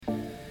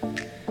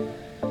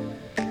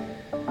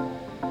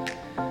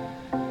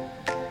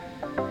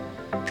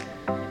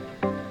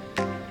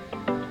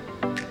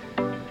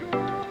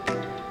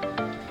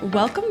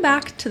Welcome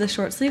back to the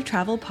Short Sleeve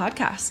Travel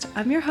Podcast.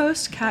 I'm your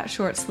host, Kat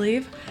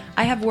Shortsleeve.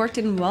 I have worked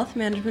in wealth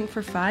management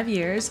for 5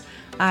 years.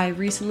 I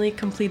recently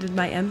completed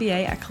my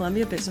MBA at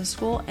Columbia Business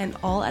School, and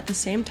all at the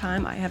same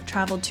time, I have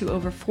traveled to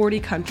over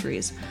 40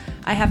 countries.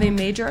 I have a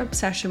major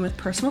obsession with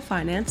personal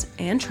finance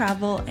and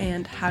travel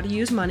and how to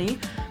use money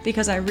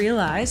because I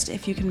realized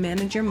if you can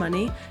manage your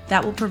money,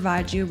 that will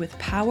provide you with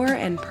power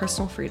and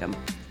personal freedom.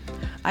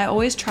 I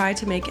always try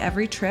to make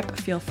every trip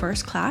feel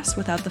first class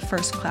without the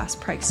first class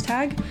price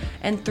tag,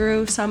 and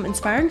through some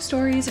inspiring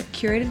stories,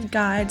 curated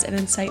guides, and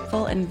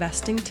insightful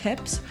investing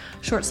tips,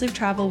 Short Sleeve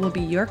Travel will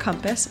be your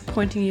compass,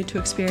 pointing you to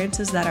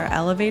experiences that are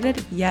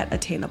elevated yet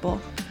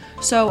attainable.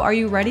 So are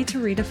you ready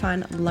to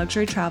redefine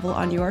luxury travel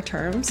on your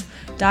terms?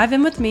 Dive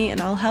in with me and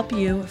I'll help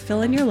you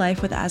fill in your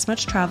life with as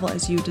much travel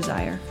as you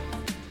desire.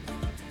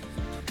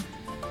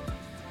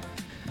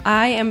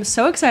 I am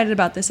so excited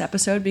about this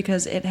episode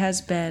because it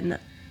has been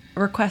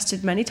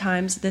requested many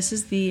times. This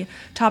is the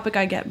topic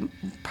I get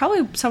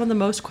probably some of the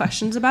most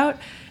questions about,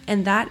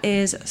 and that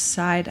is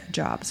side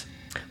jobs.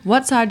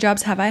 What side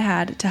jobs have I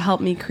had to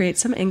help me create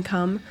some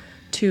income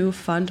to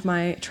fund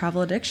my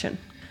travel addiction?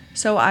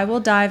 So I will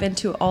dive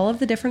into all of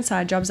the different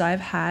side jobs I've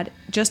had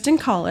just in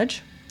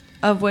college,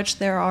 of which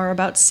there are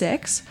about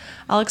 6.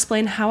 I'll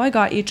explain how I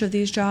got each of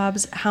these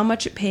jobs, how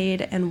much it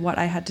paid, and what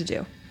I had to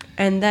do.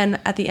 And then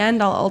at the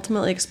end, I'll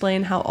ultimately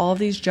explain how all of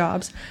these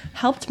jobs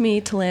helped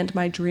me to land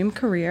my dream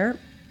career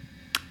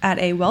at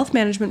a wealth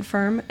management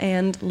firm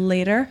and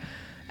later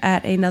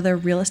at another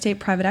real estate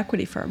private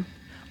equity firm.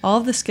 All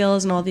of the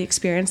skills and all the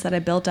experience that I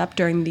built up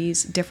during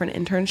these different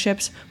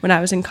internships when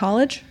I was in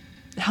college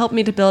helped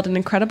me to build an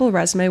incredible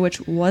resume,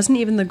 which wasn't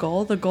even the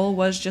goal. The goal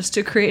was just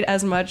to create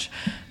as much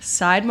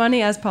side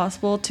money as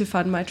possible to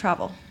fund my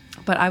travel.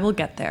 But I will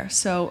get there.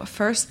 So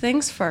first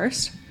things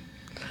first.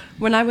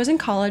 When I was in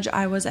college,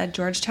 I was at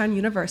Georgetown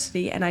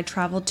University and I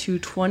traveled to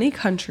 20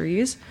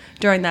 countries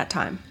during that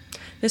time.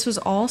 This was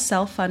all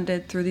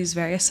self-funded through these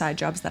various side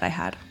jobs that I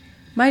had.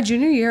 My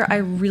junior year, I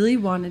really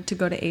wanted to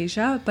go to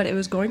Asia, but it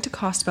was going to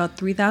cost about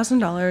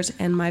 $3,000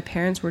 and my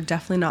parents were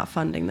definitely not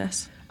funding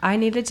this. I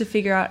needed to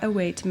figure out a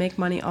way to make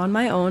money on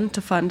my own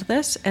to fund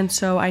this, and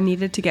so I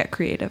needed to get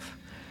creative.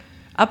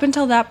 Up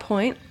until that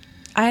point,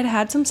 I had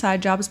had some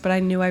side jobs, but I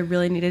knew I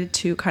really needed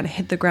to kind of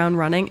hit the ground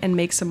running and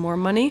make some more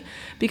money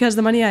because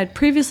the money I had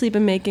previously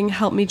been making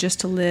helped me just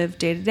to live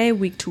day to day,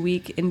 week to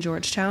week in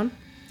Georgetown.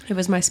 It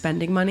was my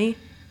spending money.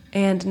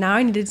 And now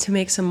I needed to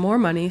make some more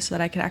money so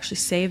that I could actually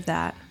save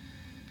that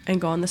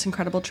and go on this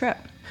incredible trip.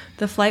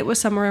 The flight was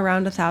somewhere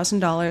around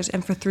 $1,000,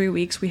 and for 3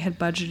 weeks we had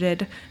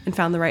budgeted and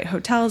found the right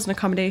hotels and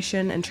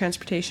accommodation and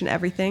transportation,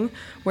 everything,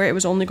 where it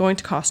was only going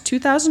to cost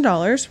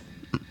 $2,000.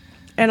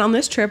 And on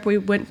this trip, we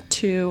went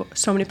to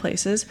so many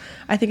places.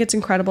 I think it's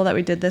incredible that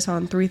we did this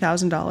on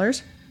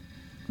 $3,000.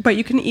 But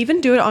you can even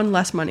do it on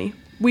less money.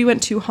 We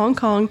went to Hong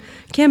Kong,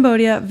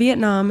 Cambodia,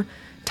 Vietnam,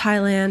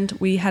 Thailand.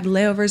 We had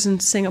layovers in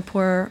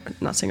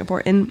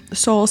in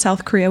Seoul,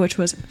 South Korea, which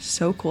was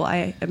so cool.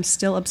 I am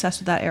still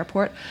obsessed with that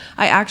airport.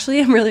 I actually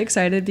am really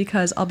excited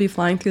because I'll be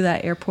flying through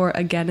that airport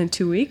again in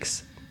 2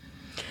 weeks.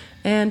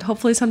 And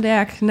hopefully someday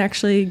I can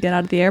actually get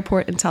out of the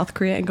airport in South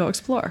Korea and go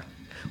explore.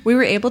 We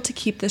were able to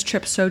keep this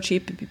trip so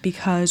cheap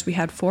because we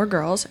had 4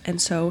 girls, and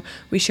so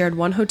we shared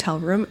one hotel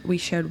room, we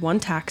shared one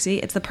taxi.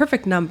 It's the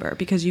perfect number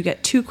because you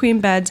get 2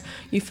 queen beds,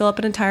 you fill up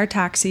an entire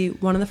taxi,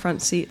 1 in the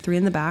front seat, 3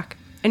 in the back,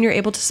 and you're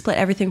able to split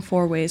everything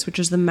 4 ways, which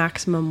is the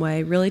maximum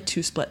way, really,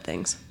 to split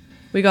things.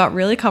 We got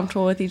really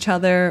comfortable with each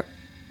other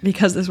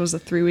because this was a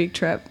 3-week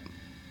trip,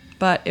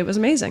 but it was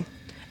amazing.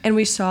 And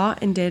we saw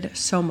and did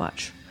so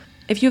much.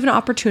 If you have an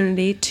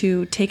opportunity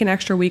to take an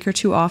extra week or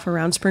 2 off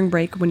around spring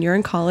break when you're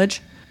in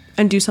college,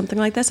 and do something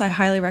like this, I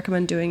highly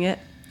recommend doing it.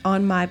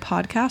 On my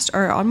podcast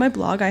or on my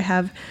blog, I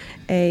have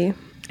a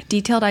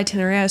detailed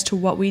itinerary as to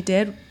what we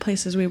did,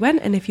 places we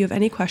went, and if you have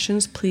any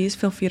questions, please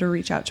feel free to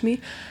reach out to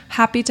me.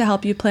 Happy to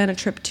help you plan a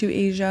trip to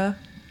Asia.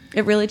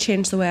 It really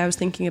changed the way I was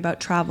thinking about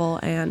travel,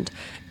 and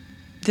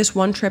this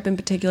one trip in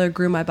particular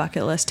grew my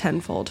bucket list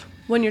tenfold.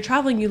 When you're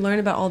traveling, you learn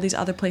about all these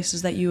other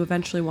places that you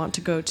eventually want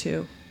to go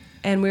to.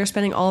 And we were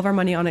spending all of our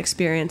money on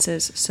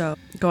experiences, so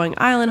going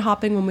island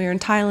hopping when we were in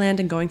Thailand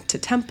and going to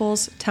temple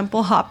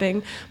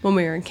hopping when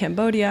we were in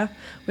Cambodia.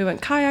 We went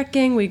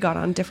kayaking, we got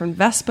on different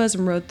Vespas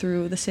and rode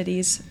through the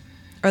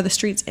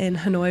streets in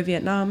Hanoi,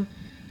 Vietnam.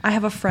 I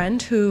have a friend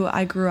who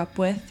I grew up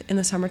with in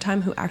the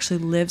summertime who actually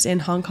lives in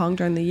Hong Kong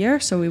during the year,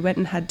 so we went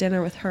and had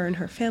dinner with her and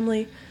her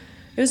family.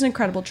 It was an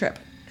incredible trip.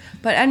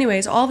 But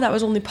anyways, all of that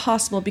was only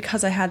possible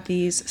because I had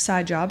these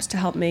side jobs to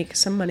help make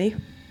some money,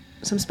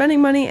 some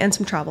spending money and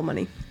some travel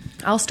money.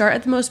 I'll start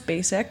at the most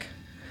basic,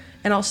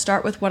 and I'll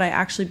start with what I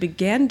actually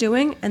began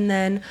doing, and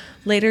then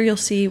later you'll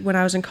see when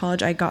I was in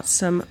college I got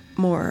some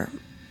more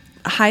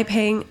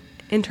high-paying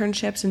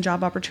internships and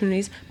job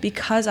opportunities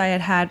because I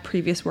had had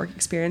previous work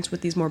experience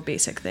with these more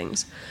basic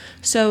things.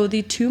 So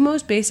the 2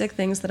 most basic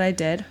things that I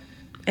did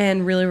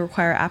and really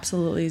require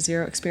absolutely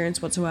zero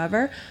experience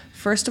whatsoever,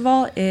 first of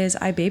all, is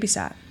I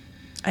babysat.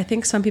 I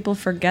think some people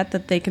forget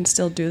that they can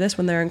still do this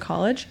when they're in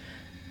college.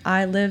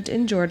 I lived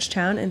in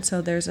Georgetown, and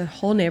so there's a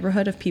whole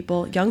neighborhood of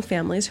people, young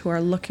families, who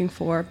are looking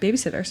for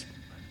babysitters.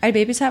 I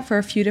babysat for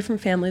a few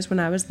different families when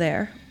I was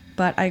there,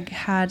 but I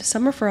had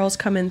some referrals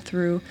come in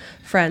through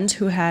friends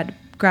who had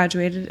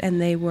graduated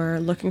and they were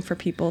looking for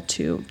people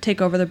to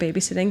take over their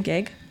babysitting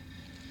gig.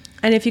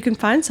 And if you can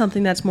find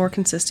something that's more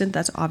consistent,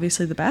 that's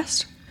obviously the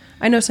best.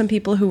 I know some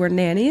people who were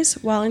nannies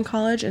while in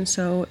college, and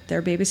so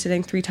they're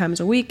babysitting 3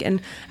 times a week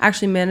and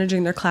actually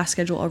managing their class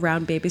schedule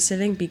around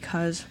babysitting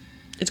because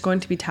it's going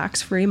to be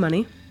tax-free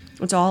money.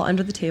 It's all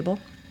under the table.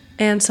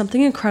 And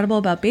something incredible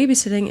about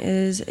babysitting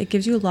is it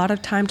gives you a lot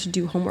of time to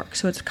do homework.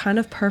 So it's kind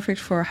of perfect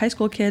for high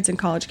school kids and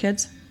college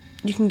kids.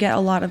 You can get a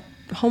lot of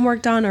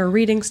homework done or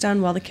readings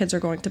done while the kids are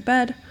going to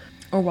bed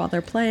or while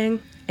they're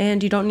playing.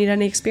 And you don't need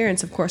any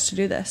experience, of course, to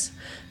do this.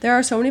 There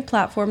are so many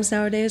platforms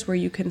nowadays where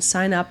you can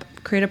sign up,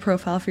 create a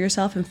profile for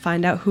yourself, and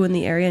find out who in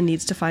the area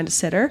needs to find a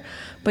sitter.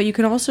 But you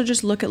can also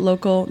just look at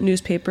local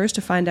newspapers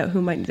to find out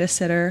who might need a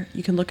sitter.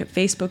 You can look at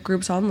Facebook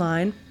groups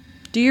online.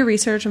 Do your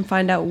research and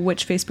find out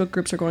which Facebook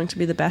groups are going to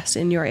be the best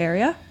in your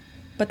area.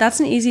 But that's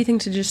an easy thing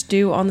to just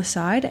do on the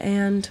side,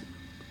 and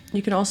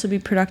you can also be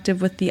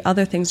productive with the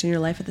other things in your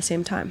life at the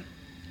same time.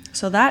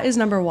 So that is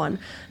number 1.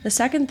 The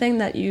second thing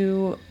that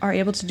you are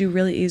able to do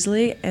really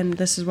easily, and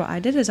this is what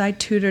I did, is I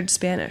tutored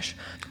Spanish.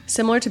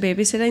 Similar to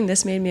babysitting,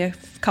 this made me a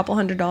couple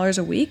 $100s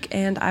a week,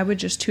 and I would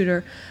just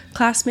tutor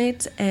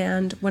classmates.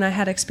 And when I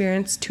had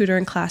experience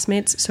tutoring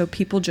classmates, so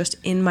people just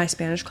in my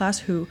Spanish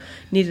class who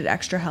needed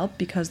extra help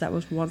because that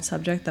was one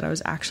subject that I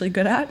was actually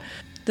good at,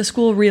 the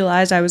school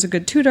realized I was a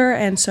good tutor,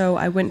 and so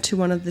I went to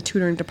one of the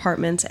tutoring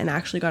departments and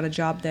actually got a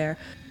job there.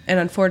 And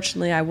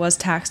unfortunately, I was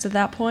taxed at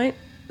that point.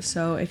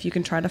 So if you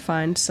can try to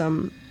find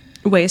some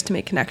ways to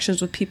make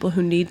connections with people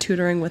who need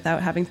tutoring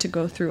without having to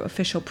go through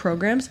official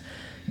programs,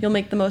 you'll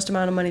make the most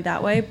amount of money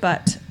that way.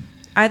 But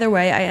either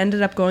way, I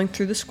ended up going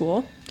through the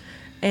school.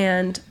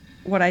 And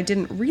what I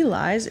didn't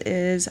realize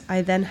is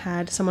I then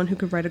had someone who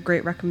could write a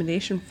great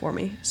recommendation for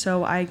me.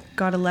 So I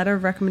got a letter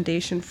of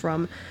recommendation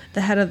from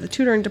the head of the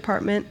tutoring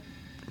department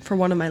for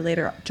one of my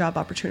later job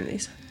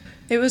opportunities.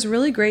 It was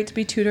really great to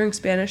be tutoring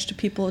Spanish to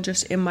people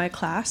just in my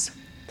class,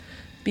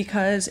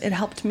 because it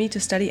helped me to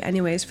study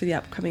anyways for the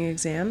upcoming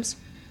exams,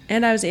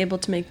 and I was able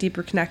to make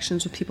deeper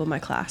connections with people in my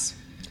class.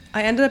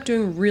 I ended up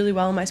doing really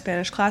well in my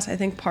Spanish class, I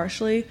think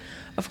partially,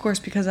 of course,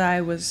 because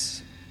I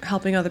was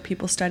helping other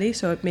people study,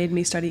 so it made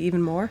me study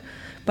even more,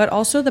 but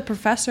also the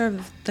professor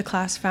of the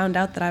class found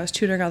out that I was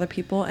tutoring other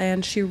people,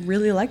 and she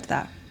really liked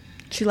that.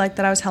 She liked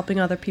that I was helping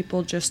other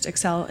people just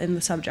excel in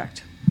the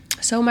subject.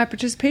 So my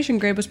participation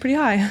grade was pretty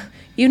high.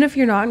 Even if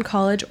you're not in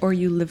college or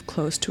you live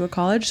close to a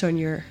college, so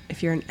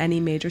if you're in any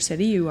major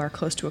city, you are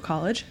close to a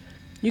college,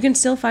 you can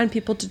still find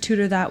people to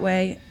tutor that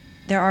way.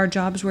 There are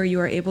jobs where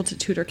you are able to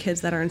tutor kids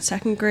that are in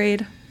 2nd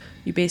grade.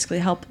 You basically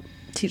help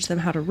teach them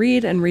how to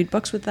read and read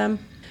books with them.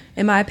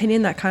 In my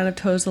opinion, that kind of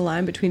toes the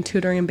line between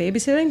tutoring and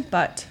babysitting,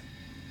 but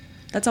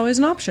that's always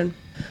an option.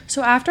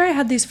 So after I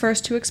had these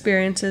first 2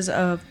 experiences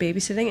of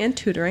babysitting and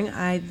tutoring,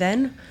 I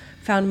then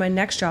found my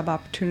next job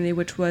opportunity,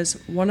 which was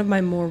one of my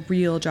more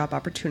real job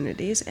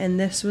opportunities, and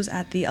this was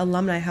at the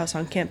alumni house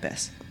on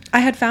campus.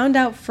 I had found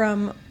out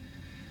from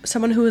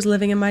someone who was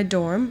living in my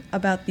dorm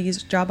about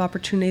these job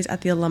opportunities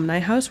at the alumni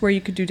house where you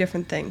could do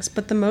different things,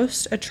 but the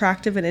most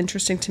attractive and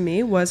interesting to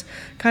me was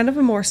kind of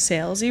a more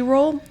salesy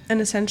role, and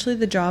essentially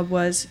the job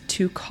was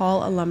to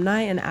call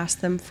alumni and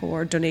ask them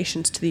for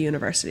donations to the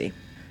university.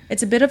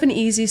 It's a bit of an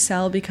easy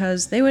sell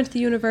because they went to the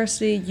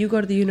university, you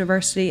go to the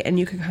university, and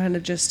you can kind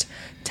of just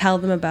tell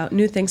them about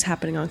new things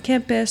happening on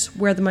campus,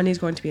 where the money is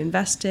going to be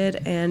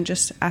invested, and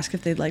just ask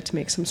if they'd like to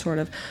make some sort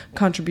of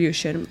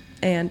contribution.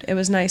 And it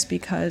was nice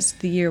because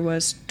the year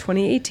was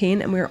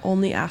 2018 and we were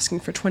only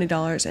asking for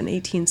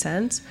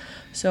 $20.18,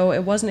 so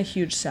it wasn't a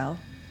huge sell.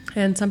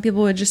 And some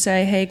people would just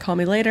say, hey, call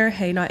me later,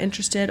 hey, not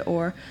interested,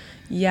 or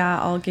yeah,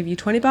 I'll give you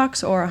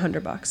 $20 or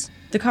 $100.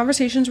 The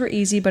conversations were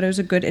easy, but it was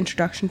a good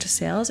introduction to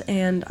sales,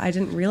 and I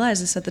didn't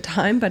realize this at the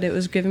time, but it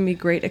was giving me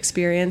great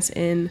experience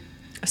in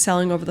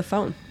selling over the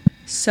phone.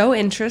 So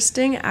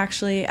interesting.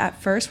 Actually,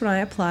 at first when I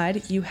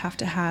applied, you have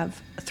to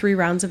have 3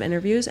 rounds of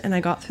interviews, and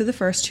I got through the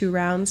first 2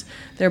 rounds.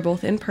 They're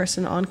both in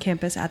person on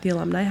campus at the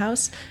alumni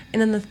house.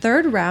 And in the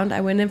 3rd round,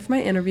 I went in for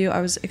my interview.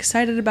 I was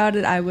excited about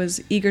it. I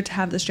was eager to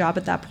have this job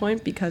at that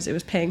point because it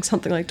was paying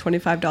something like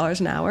 $25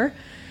 an hour.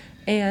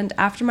 And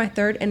after my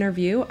 3rd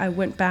interview, I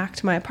went back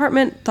to my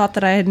apartment, thought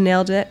that I had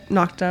nailed it,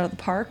 knocked it out of the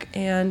park,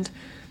 and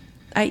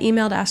I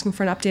emailed asking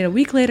for an update a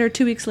week later,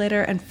 2 weeks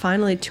later, and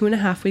finally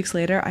 2.5 weeks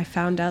later, I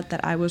found out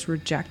that I was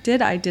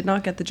rejected. I did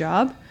not get the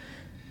job,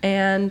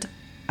 and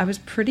I was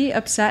pretty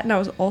upset, and I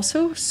was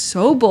also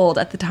so bold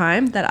at the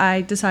time that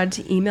I decided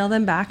to email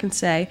them back and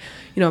say,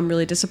 I'm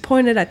really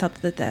disappointed. I thought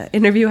that the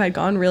interview had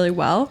gone really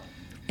well,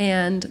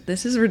 and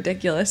this is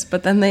ridiculous.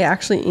 But then they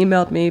actually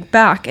emailed me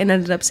back and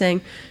ended up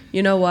saying,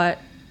 you know what,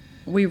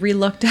 we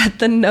relooked at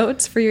the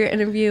notes for your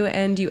interview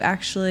and you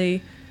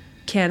actually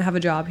can have a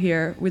job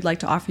here. We'd like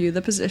to offer you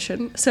the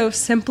position. So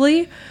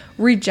simply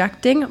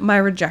rejecting my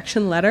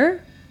rejection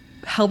letter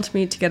helped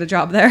me to get a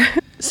job there.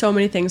 so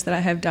many things that I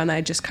have done,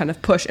 I just kind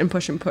of push and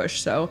push and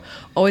push. So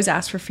always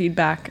ask for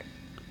feedback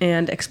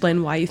and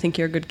explain why you think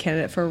you're a good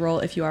candidate for a role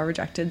if you are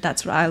rejected.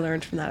 That's what I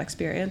learned from that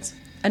experience.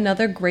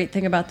 Another great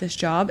thing about this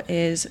job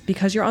is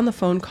because you're on the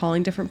phone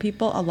calling different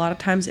people, a lot of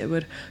times it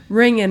would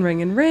ring and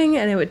ring and ring,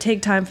 and it would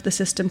take time for the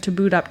system to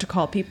boot up to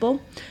call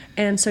people.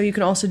 And so you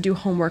can also do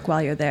homework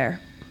while you're there.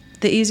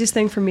 The easiest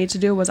thing for me to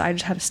do was I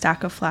just had a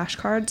stack of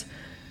flashcards.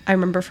 I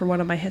remember for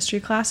one of my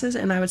history classes,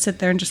 and I would sit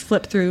there and just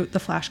flip through the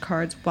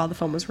flashcards while the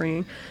phone was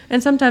ringing.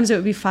 And sometimes it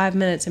would be 5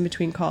 minutes in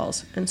between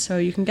calls, and so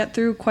you can get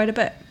through quite a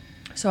bit.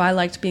 So I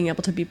liked being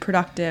able to be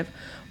productive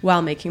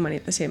while making money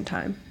at the same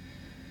time.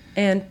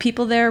 And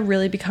people there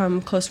really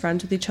become close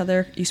friends with each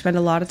other. You spend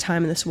a lot of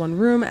time in this one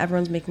room.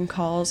 Everyone's making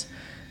calls,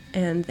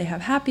 and they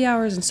have happy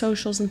hours and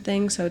socials and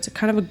things. So it's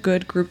kind of a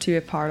good group to be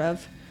a part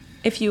of.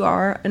 If you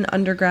are an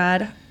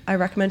undergrad, I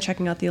recommend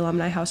checking out the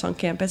Alumni House on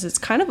campus. It's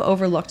kind of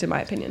overlooked in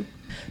my opinion.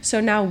 So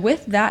now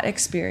with that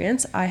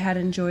experience, I had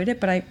enjoyed it,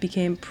 but I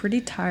became pretty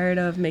tired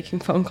of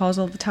making phone calls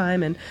all the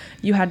time, and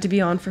you had to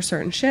be on for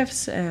certain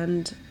shifts,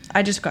 and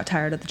I just got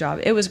tired of the job.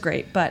 It was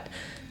great, but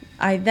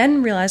I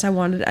then realized I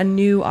wanted a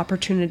new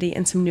opportunity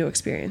and some new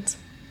experience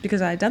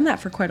because I had done that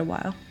for quite a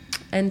while.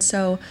 And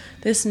so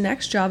this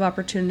next job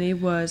opportunity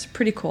was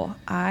pretty cool.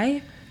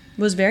 I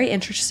was very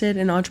interested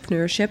in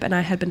entrepreneurship, and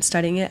I had been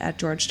studying it at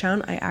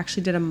Georgetown. I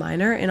actually did a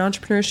minor in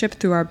entrepreneurship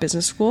through our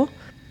business school,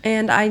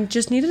 and I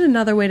just needed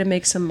another way to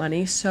make some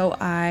money. So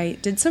I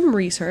did some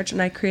research, and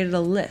I created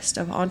a list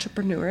of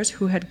entrepreneurs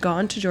who had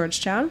gone to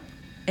Georgetown,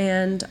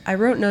 and I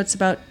wrote notes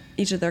about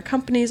each of their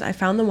companies. I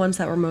found the ones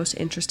that were most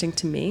interesting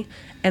to me,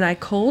 and I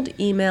cold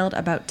emailed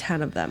about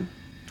 10 of them.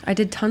 I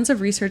did tons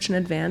of research in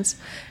advance,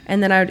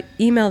 and then I would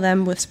email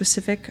them with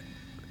specific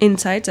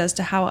insights as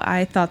to how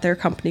I thought their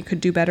company could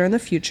do better in the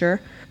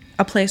future,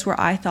 a place where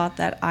I thought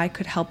that I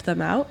could help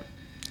them out,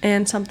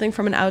 and something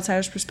from an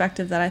outsider's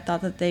perspective that I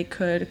thought that they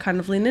could kind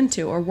of lean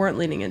into or weren't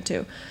leaning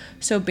into.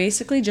 So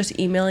basically just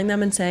emailing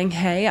them and saying,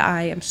 hey,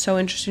 I am so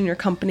interested in your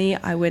company.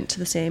 I go to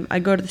the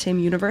same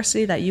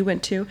university that you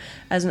went to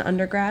as an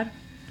undergrad.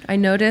 I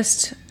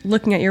noticed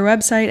looking at your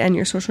website and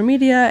your social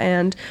media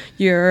and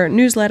your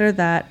newsletter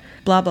that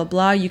blah, blah,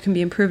 blah, you can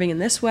be improving in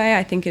this way.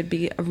 I think it'd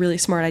be a really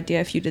smart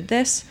idea if you did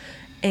this.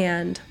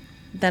 And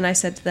then I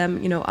said to them,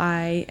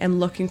 I am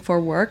looking for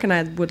work and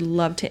I would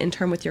love to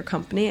intern with your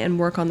company and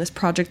work on this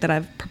project that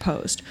I've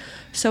proposed.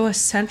 So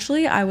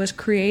essentially, I was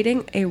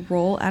creating a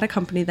role at a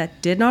company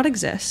that did not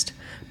exist,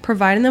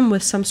 providing them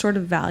with some sort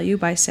of value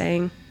by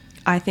saying,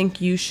 I think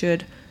you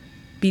should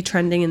be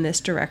trending in this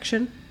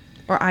direction,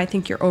 or I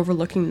think you're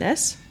overlooking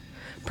this,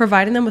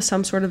 providing them with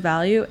some sort of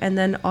value, and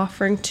then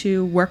offering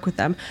to work with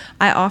them.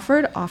 I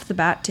offered off the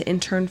bat to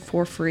intern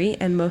for free,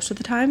 and most of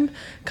the time,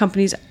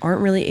 companies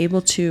aren't really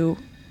able to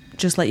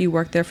just let you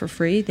work there for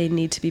free. They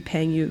need to be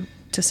paying you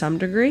to some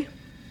degree.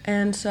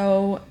 And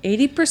so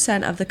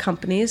 80% of the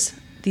companies,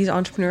 these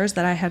entrepreneurs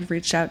that I had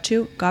reached out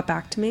to, got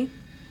back to me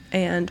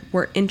and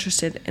were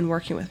interested in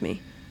working with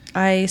me.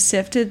 I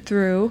sifted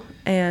through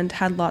and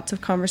had lots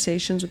of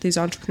conversations with these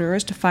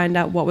entrepreneurs to find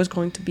out what was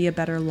going to be a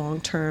better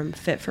long-term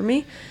fit for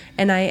me.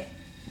 And I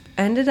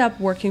ended up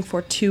working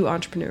for 2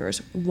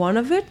 entrepreneurs, one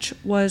of which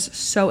was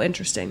so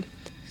interesting.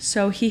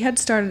 So he had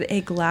started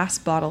a glass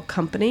bottle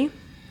company,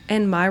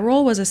 and my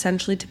role was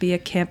essentially to be a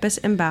campus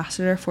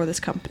ambassador for this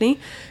company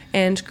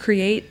and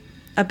create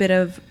a bit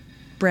of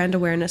brand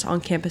awareness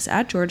on campus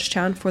at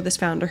Georgetown for this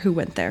founder who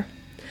went there.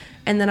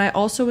 And then I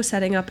also was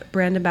setting up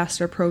brand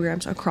ambassador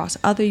programs across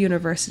other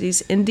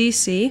universities in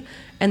DC,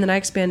 and then I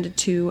expanded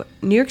to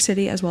New York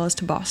City as well as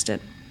to Boston.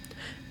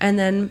 And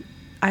then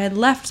I had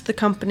left the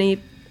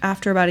company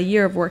after about a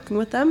year of working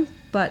with them,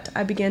 but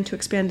I began to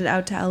expand it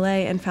out to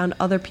LA and found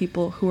other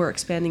people who were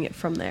expanding it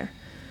from there.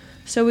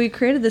 So we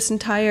created this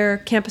entire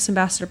campus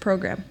ambassador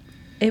program.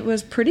 It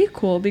was pretty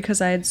cool because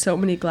I had so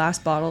many glass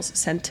bottles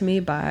sent to me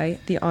by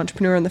the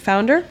entrepreneur and the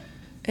founder.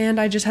 And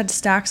I just had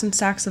stacks and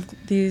stacks of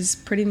these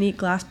pretty neat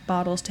glass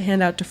bottles to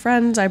hand out to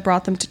friends. I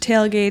brought them to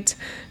tailgates,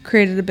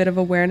 created a bit of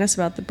awareness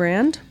about the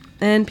brand,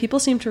 and people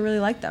seemed to really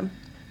like them.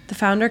 The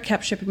founder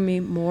kept shipping me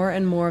more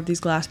and more of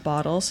these glass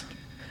bottles.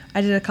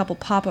 I did a couple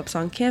pop-ups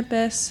on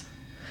campus.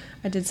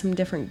 I did some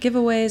different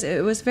giveaways.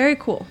 It was very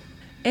cool.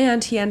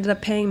 And he ended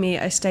up paying me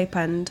a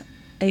stipend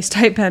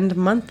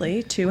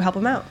monthly to help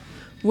him out.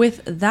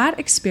 With that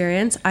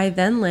experience, I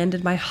then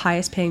landed my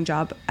highest paying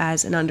job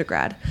as an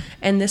undergrad,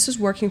 and this was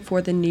working for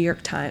the New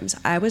York Times.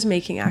 I was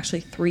making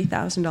actually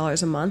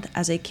 $3,000 a month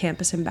as a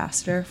campus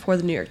ambassador for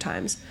the New York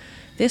Times.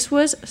 This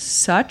was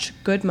such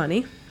good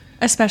money,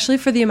 especially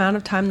for the amount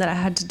of time that I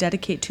had to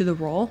dedicate to the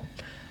role.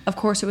 Of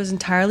course, it was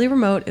entirely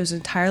remote, it was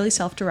entirely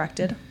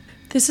self-directed.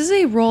 This is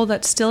a role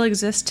that still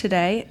exists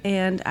today,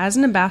 and as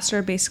an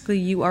ambassador, basically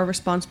you are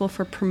responsible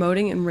for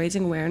promoting and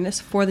raising awareness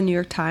for the New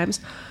York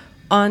Times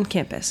on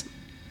campus.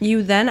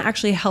 You then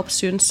actually help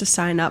students to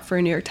sign up for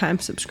a New York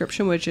Times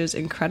subscription, which is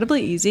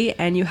incredibly easy,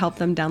 and you help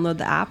them download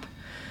the app.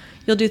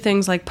 You'll do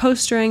things like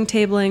postering,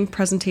 tabling,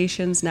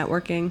 presentations,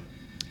 networking.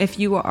 If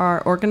you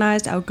are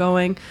organized,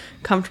 outgoing,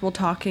 comfortable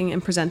talking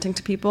and presenting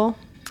to people,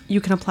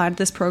 you can apply to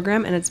this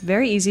program, and it's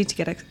very easy to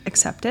get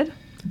accepted.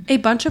 A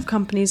bunch of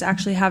companies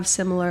actually have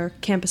similar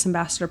campus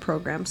ambassador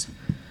programs.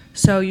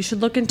 So you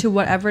should look into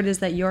whatever it is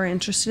that you're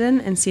interested in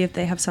and see if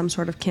they have some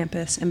sort of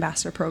campus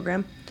ambassador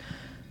program.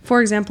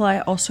 For example, I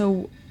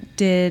also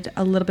did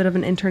a little bit of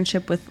an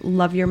internship with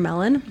Love Your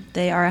Melon.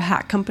 They are a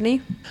hat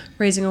company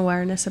raising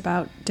awareness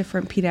about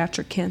different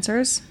pediatric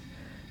cancers.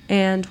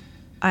 And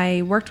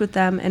I worked with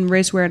them and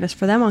raised awareness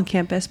for them on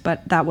campus,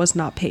 but that was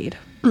not paid.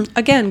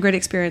 Again, great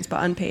experience,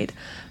 but unpaid.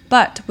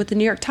 But with the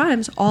New York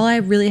Times, all I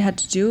really had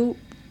to do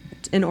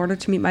in order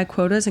to meet my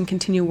quotas and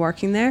continue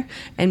working there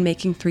and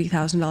making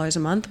 $3,000 a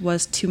month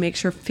was to make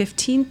sure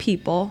 15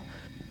 people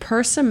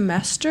per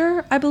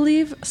semester, I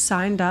believe,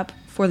 signed up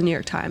for the New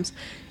York Times.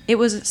 It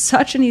was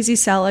such an easy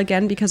sell,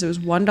 again, because it was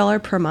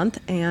 $1 per month,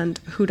 and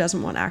who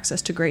doesn't want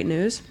access to great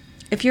news?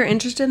 If you're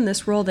interested in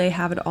this role, they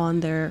have it on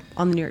the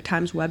New York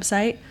Times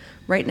website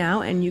right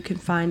now, and you can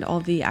find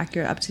all the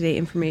accurate, up-to-date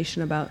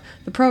information about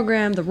the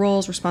program, the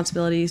roles,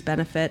 responsibilities,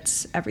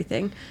 benefits,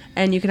 everything.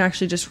 And you can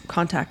actually just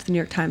contact the New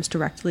York Times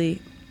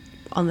directly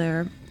on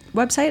their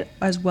website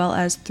as well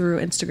as through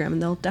Instagram,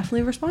 and they'll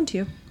definitely respond to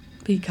you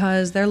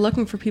because they're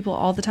looking for people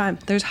all the time.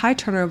 There's high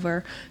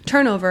turnover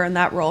in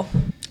that role.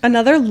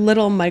 Another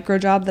little micro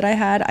job that I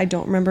had, I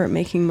don't remember it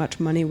making much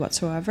money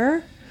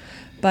whatsoever,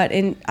 but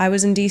I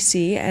was in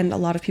DC, and a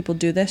lot of people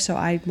do this, so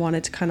I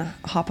wanted to kind of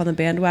hop on the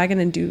bandwagon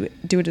and do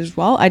it as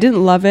well. I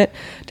didn't love it,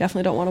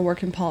 definitely don't want to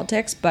work in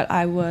politics, but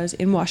I was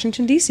in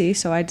Washington, DC,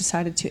 so I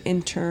decided to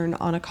intern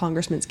on a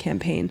congressman's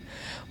campaign.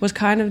 Was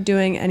kind of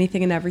doing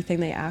anything and everything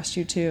they asked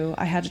you to.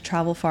 I had to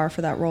travel far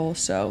for that role,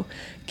 so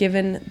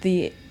given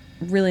the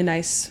really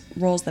nice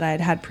roles that I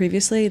had had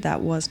previously,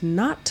 that was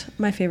not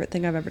my favorite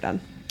thing I've ever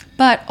done.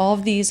 But all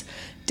of these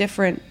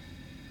different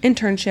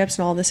internships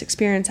and all this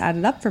experience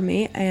added up for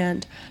me,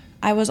 and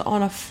I was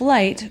on a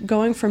flight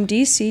going from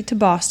DC to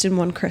Boston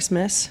one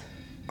Christmas,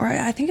 or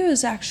I think it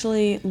was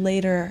actually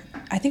later,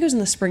 I think it was in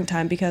the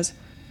springtime, because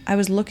I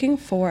was looking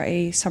for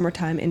a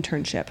summertime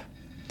internship,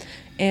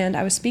 and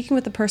I was speaking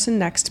with the person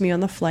next to me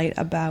on the flight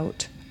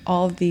about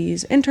all of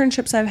these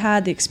internships I've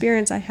had, the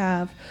experience I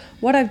have,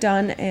 what I've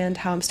done, and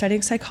how I'm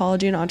studying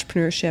psychology and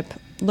entrepreneurship,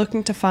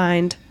 looking to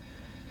find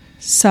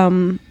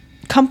some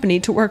company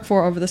to work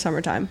for over the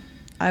summertime.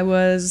 I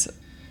was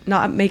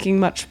not making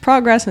much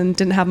progress and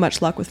didn't have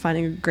much luck with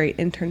finding a great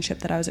internship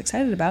that I was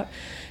excited about.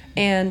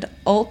 And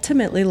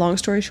ultimately, long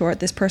story short,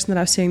 this person that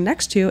I was sitting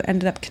next to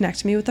ended up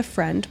connecting me with a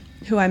friend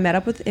who I met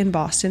up with in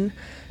Boston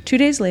 2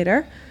 days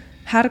later,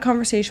 had a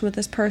conversation with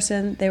this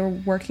person. They were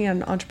working at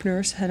an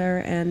entrepreneur center,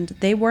 and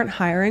they weren't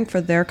hiring for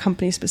their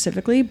company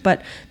specifically,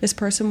 but this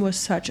person was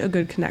such a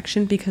good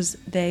connection because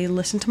they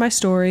listened to my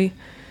story,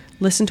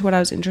 listened to what I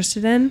was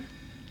interested in,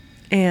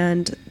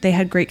 and they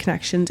had great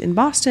connections in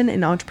Boston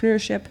in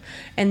entrepreneurship,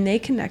 and they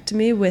connected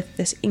me with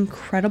this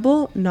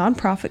incredible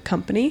nonprofit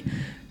company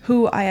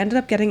who I ended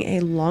up getting a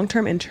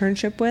long-term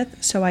internship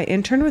with. So I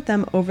interned with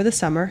them over the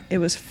summer. It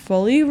was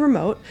fully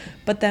remote,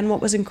 but then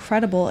what was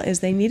incredible is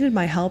they needed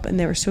my help, and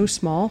they were so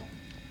small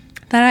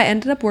that I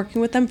ended up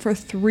working with them for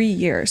 3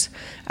 years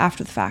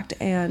after the fact,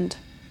 and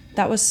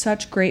that was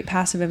such great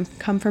passive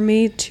income for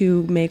me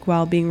to make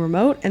while being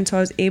remote. And so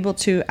I was able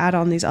to add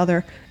on these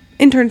other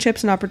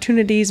internships and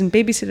opportunities and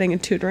babysitting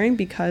and tutoring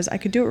because I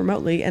could do it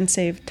remotely and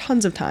save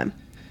tons of time.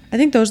 I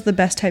think those are the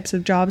best types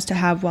of jobs to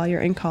have while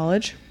you're in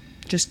college.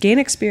 Just gain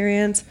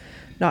experience,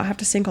 not have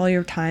to sink all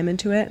your time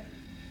into it.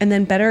 And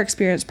then better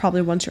experience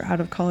probably once you're out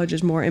of college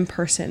is more in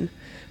person,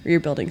 where you're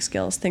building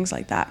skills, things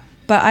like that.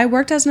 But I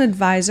worked as an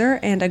advisor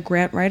and a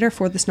grant writer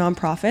for this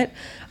nonprofit.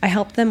 I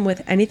helped them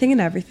with anything and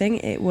everything.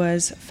 It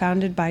was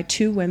founded by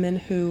 2 women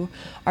who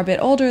are a bit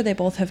older. They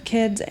both have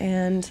kids,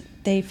 and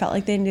they felt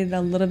like they needed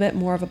a little bit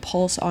more of a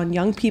pulse on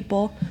young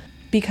people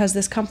because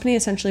this company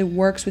essentially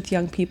works with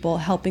young people,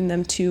 helping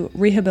them to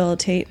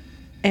rehabilitate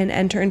and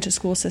enter into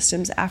school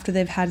systems after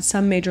they've had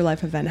some major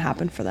life event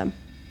happen for them.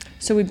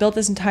 So we built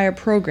this entire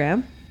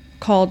program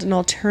called an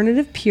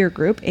Alternative Peer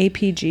Group,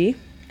 APG,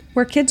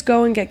 where kids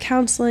go and get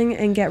counseling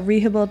and get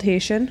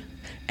rehabilitation.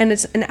 And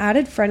it's an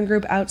added friend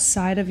group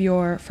outside of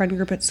your friend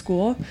group at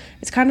school.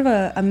 It's kind of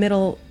a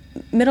middle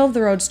of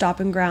the road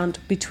stopping ground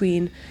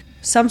between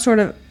some sort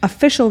of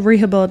official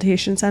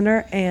rehabilitation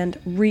center and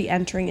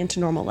re-entering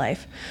into normal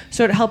life.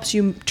 So it helps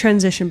you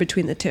transition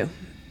between the two.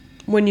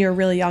 When you're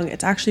really young,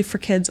 it's actually for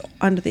kids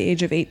under the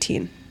age of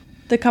 18.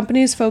 The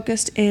company is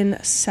focused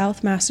in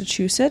southeast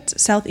Massachusetts,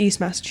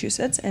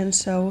 and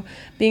so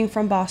being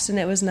from Boston,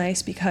 it was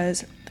nice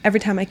because every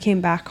time I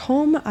came back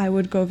home, I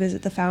would go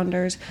visit the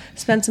founders,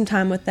 spend some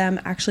time with them,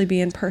 actually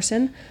be in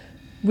person.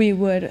 We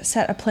would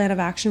set a plan of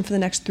action for the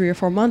next 3 or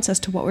 4 months as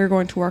to what we were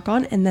going to work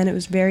on, and then it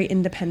was very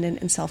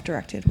independent and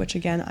self-directed, which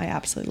again, I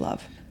absolutely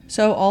love.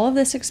 So all of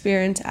this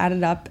experience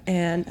added up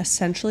and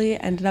essentially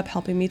ended up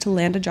helping me to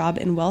land a job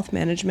in wealth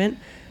management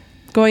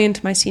going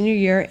into my senior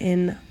year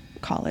in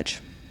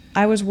college.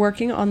 I was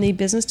working on the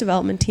business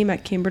development team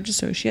at Cambridge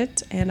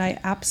Associates, and I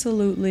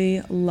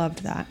absolutely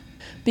loved that.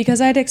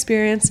 Because I had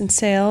experience in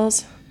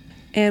sales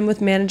and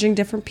with managing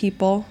different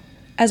people,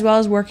 as well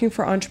as working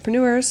for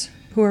entrepreneurs,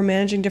 who are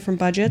managing different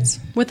budgets.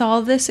 With all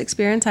of this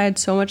experience, I had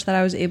so much that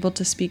I was able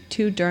to speak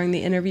to during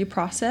the interview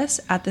process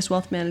at this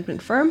wealth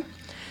management firm.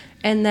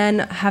 And then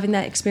having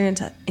that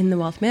experience in the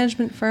wealth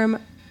management firm,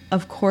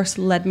 of course,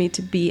 led me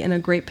to be in a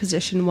great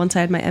position once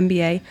I had my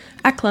MBA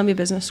at Columbia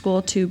Business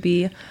School to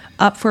be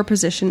up for a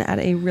position at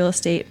a real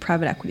estate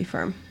private equity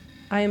firm.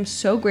 I am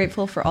so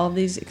grateful for all of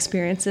these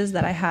experiences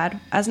that I had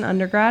as an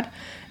undergrad.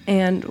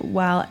 And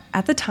while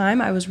at the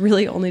time I was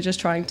really only just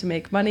trying to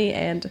make money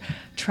and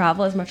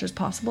travel as much as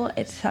possible,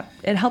 it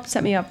helped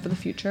set me up for the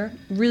future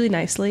really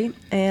nicely.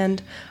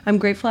 And I'm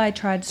grateful I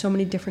tried so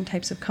many different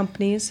types of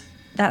companies.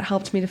 That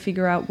helped me to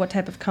figure out what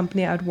type of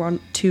company I would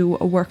want to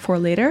work for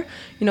later.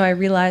 I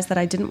realized that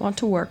I didn't want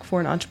to work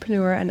for an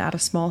entrepreneur and at a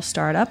small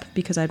startup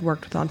because I'd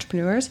worked with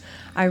entrepreneurs.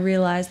 I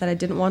realized that I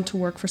didn't want to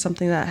work for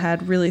something that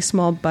had really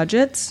small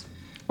budgets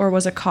or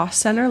was a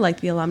cost center like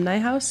the Alumni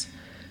House.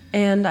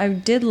 And I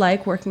did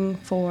like working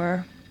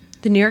for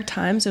the New York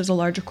Times. It was a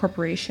larger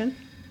corporation,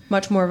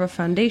 much more of a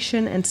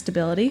foundation and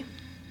stability.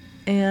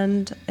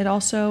 And it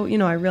also,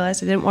 I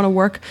realized I didn't want to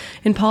work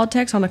in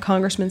politics on a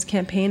congressman's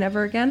campaign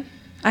ever again.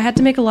 I had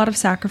to make a lot of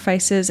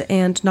sacrifices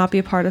and not be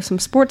a part of some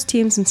sports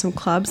teams and some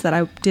clubs that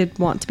I did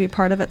want to be a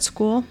part of at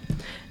school.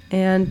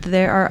 And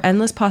there are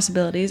endless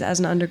possibilities as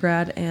an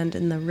undergrad and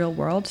in the real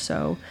world.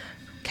 So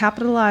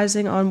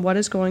capitalizing on what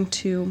is going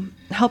to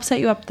help set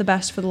you up the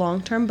best for the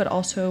long term, but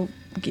also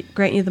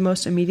grant you the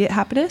most immediate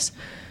happiness.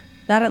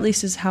 That at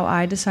least is how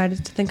I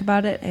decided to think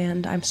about it,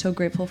 and I'm so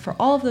grateful for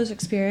all of those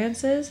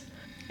experiences.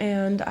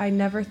 And I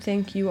never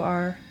think you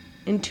are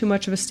in too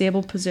much of a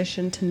stable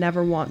position to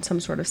never want some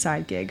sort of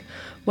side gig,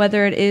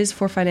 whether it is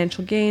for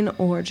financial gain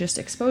or just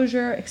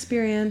exposure,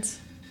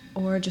 experience,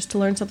 or just to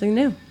learn something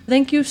new.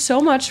 Thank you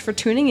so much for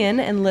tuning in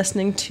and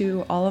listening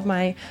to all of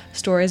my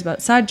stories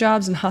about side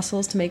jobs and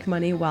hustles to make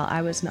money while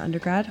I was an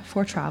undergrad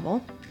for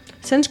travel.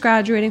 Since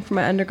graduating from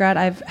my undergrad,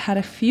 I've had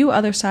a few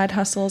other side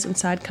hustles and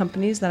side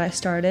companies that I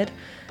started,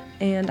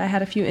 and I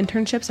had a few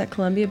internships at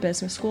Columbia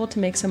Business School to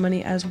make some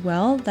money as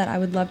well that I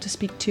would love to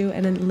speak to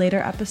in a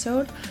later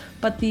episode.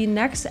 But the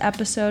next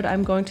episode,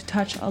 I'm going to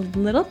touch a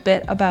little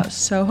bit about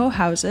Soho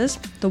houses,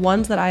 the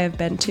ones that I have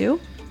been to,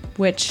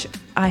 which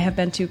I have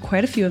been to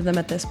quite a few of them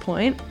at this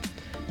point.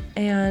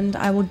 And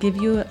I will give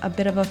you a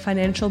bit of a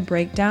financial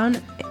breakdown,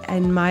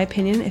 in my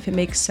opinion, if it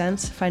makes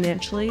sense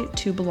financially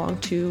to belong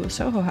to a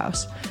Soho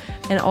House,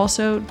 and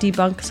also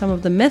debunk some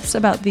of the myths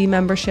about the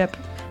membership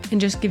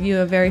and just give you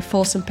a very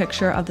fulsome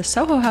picture of the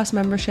Soho House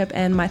membership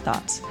and my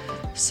thoughts.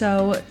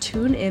 So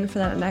tune in for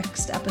that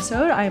next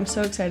episode. I am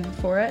so excited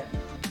for it.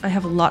 I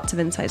have lots of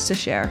insights to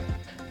share.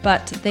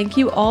 But thank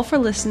you all for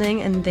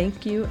listening, and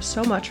thank you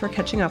so much for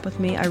catching up with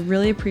me. I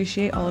really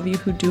appreciate all of you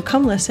who do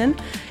come listen.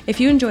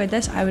 If you enjoyed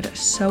this, I would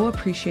so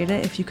appreciate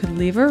it if you could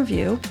leave a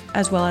review,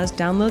 as well as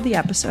download the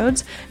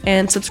episodes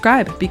and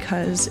subscribe,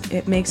 because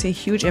it makes a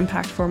huge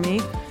impact for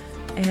me,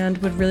 and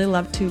would really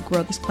love to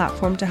grow this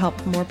platform to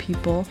help more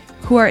people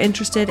who are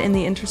interested in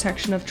the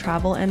intersection of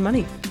travel and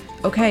money.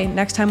 Okay,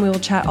 next time we will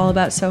chat all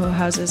about Soho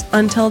houses.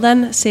 Until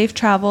then, safe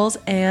travels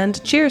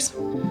and cheers!